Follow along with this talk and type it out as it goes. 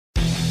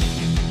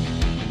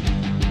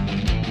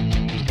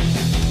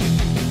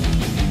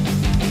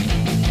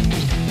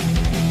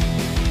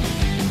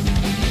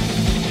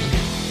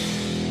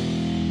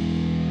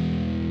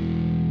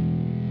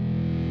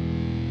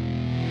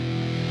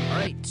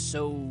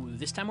So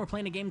this time we're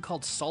playing a game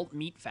called Salt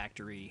Meat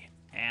Factory,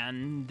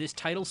 and this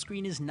title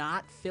screen is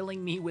not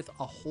filling me with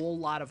a whole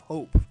lot of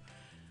hope.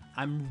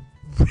 I'm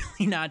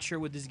really not sure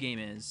what this game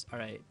is. All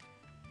right,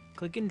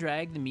 click and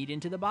drag the meat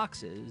into the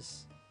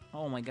boxes.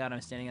 Oh my god,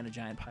 I'm standing on a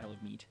giant pile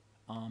of meat.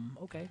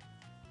 Okay.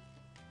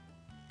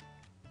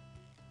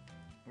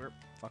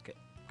 Fuck it.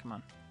 Come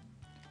on.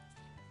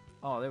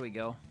 Oh, there we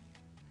go.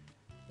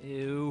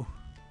 Ew.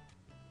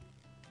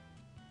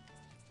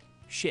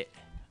 Shit,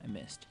 I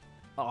missed.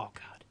 Oh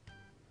god.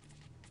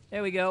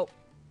 There we go.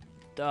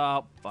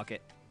 Oh, fuck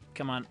it.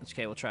 Come on.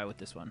 Okay, we'll try with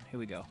this one. Here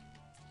we go.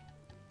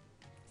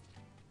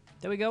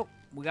 There we go.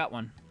 We got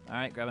one. All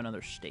right, grab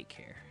another steak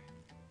here.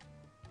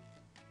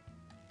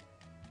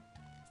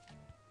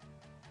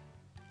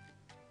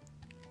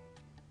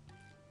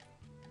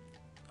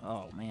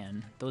 Oh,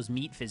 man. Those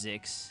meat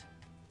physics.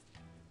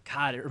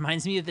 God, it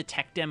reminds me of the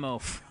tech demo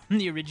from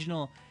the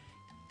original.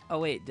 Oh,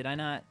 wait. Did I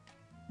not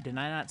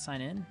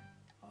sign in?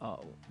 Oh,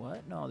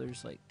 what? No,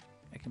 there's like...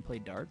 I can play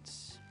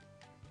darts.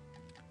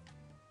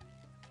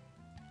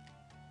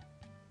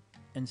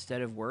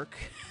 Instead of work,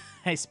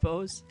 I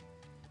suppose.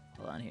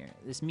 Hold on here.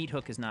 This meat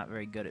hook is not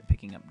very good at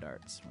picking up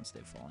darts once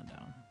they've fallen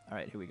down. All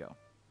right, here we go.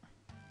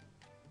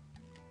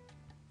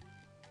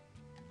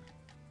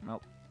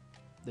 Nope.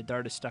 The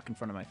dart is stuck in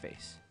front of my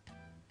face.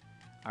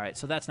 All right,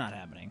 so that's not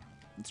happening.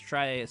 Let's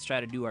try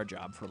to do our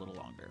job for a little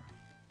longer.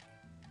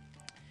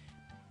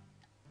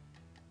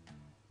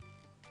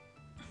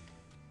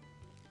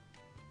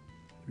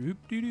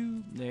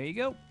 There you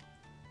go.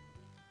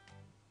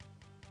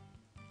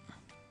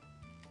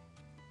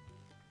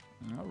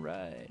 All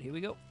right, here we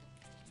go.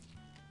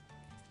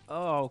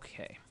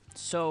 Okay,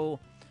 so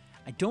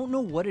I don't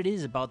know what it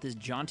is about this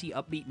jaunty,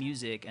 upbeat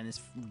music and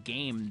this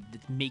game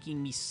that's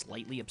making me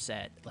slightly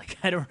upset. Like,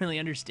 I don't really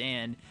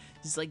understand.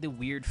 This is like the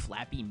weird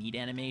flappy meat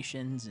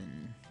animations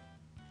and...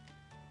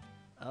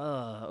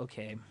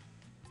 okay.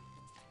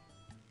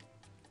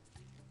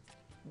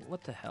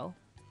 What the hell?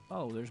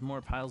 Oh, there's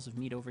more piles of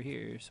meat over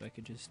here, so I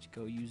could just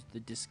go use the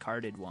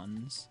discarded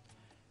ones.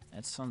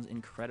 That sounds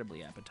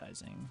incredibly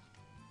appetizing.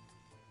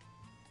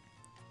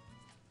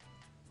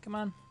 Come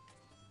on.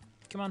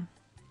 Come on.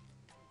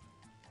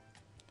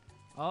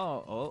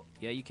 Oh,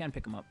 yeah, you can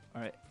pick them up.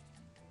 All right.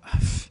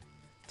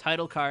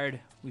 Title card.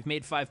 We've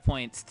made 5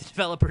 points. The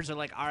developers are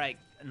like, all right,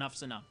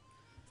 enough's enough.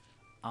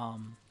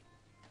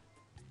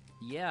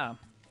 Yeah.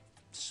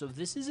 So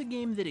this is a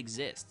game that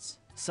exists.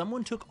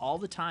 Someone took all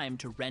the time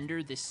to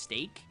render this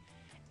steak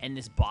and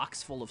this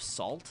box full of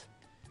salt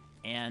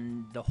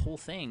and the whole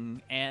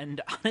thing.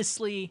 And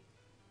honestly,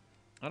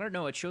 I don't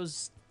know. It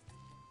shows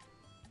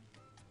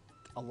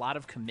a lot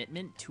of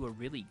commitment to a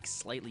really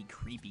slightly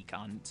creepy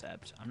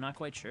concept. I'm not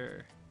quite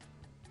sure.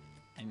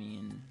 I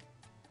mean,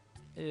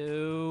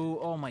 ew,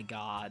 oh my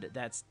god,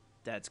 that's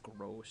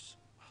gross.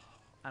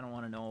 I don't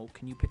want to know.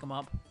 Can you pick them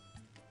up?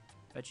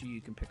 Bet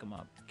you can pick them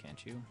up,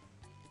 can't you?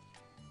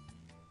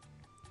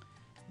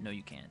 No,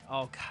 you can't.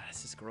 Oh god,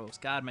 this is gross.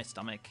 God, my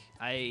stomach.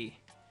 I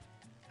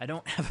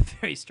don't have a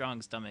very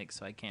strong stomach,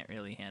 so I can't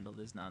really handle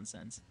this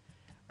nonsense.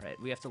 All right,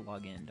 we have to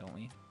log in, don't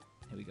we?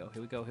 Here we go.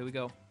 Here we go. Here we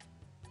go.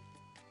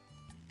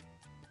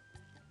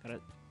 Gotta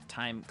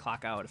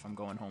clock out if I'm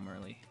going home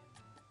early.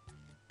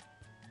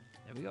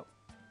 There we go.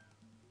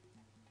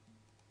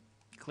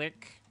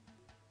 Click.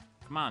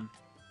 Come on.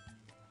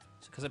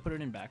 So, because I put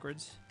it in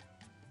backwards.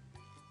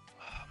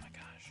 Oh my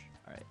gosh.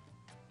 All right.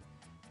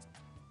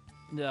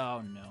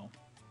 Oh no.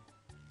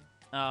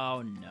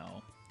 Oh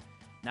no.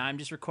 Now I'm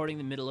just recording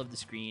the middle of the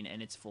screen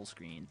and it's full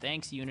screen.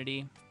 Thanks,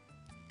 Unity.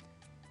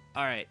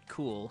 All right,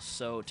 cool.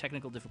 So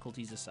technical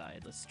difficulties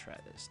aside, let's try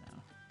this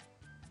now.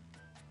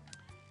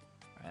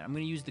 All right, I'm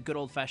going to use the good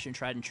old-fashioned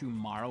tried-and-true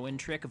Morrowind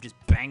trick of just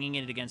banging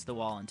it against the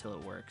wall until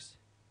it works.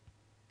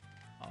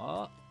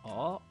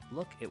 Oh,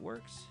 look, it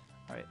works.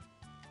 All right.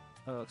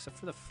 Oh, except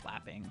for the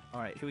flapping.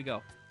 All right, here we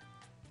go.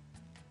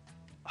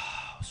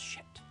 Oh,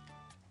 shit.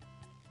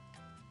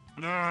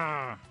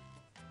 Ugh.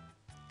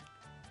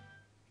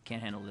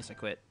 Can't handle this. I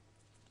quit.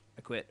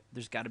 I quit.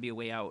 There's got to be a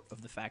way out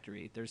of the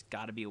factory. There's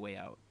got to be a way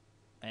out.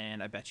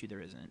 And I bet you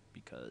there isn't,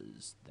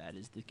 because that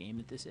is the game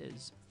that this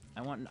is.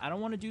 I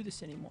don't want to do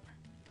this anymore.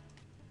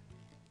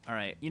 All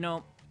right, you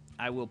know,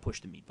 I will push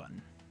the meat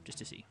button just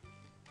to see.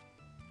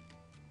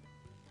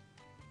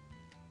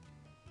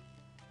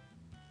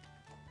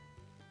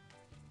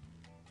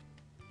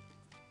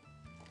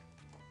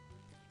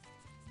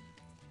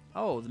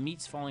 Oh, the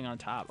meat's falling on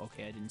top.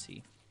 Okay, I didn't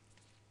see.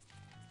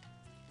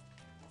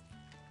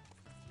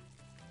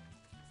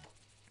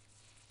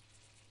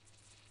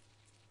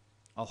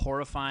 A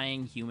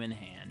horrifying human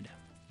hand.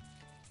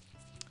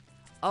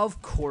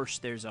 Of course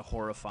there's a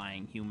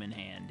horrifying human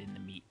hand in the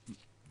meat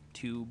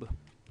tube.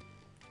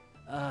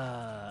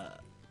 Oh,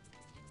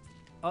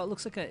 it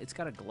looks like it's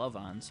got a glove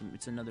on. So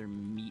it's another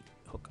meat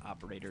hook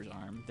operator's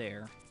arm.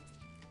 There.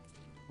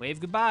 Wave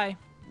goodbye.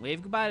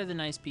 Wave goodbye to the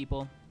nice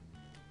people.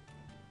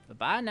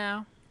 Bye-bye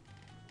now.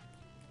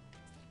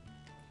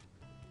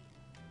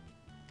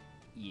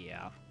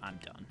 Yeah, I'm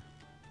done.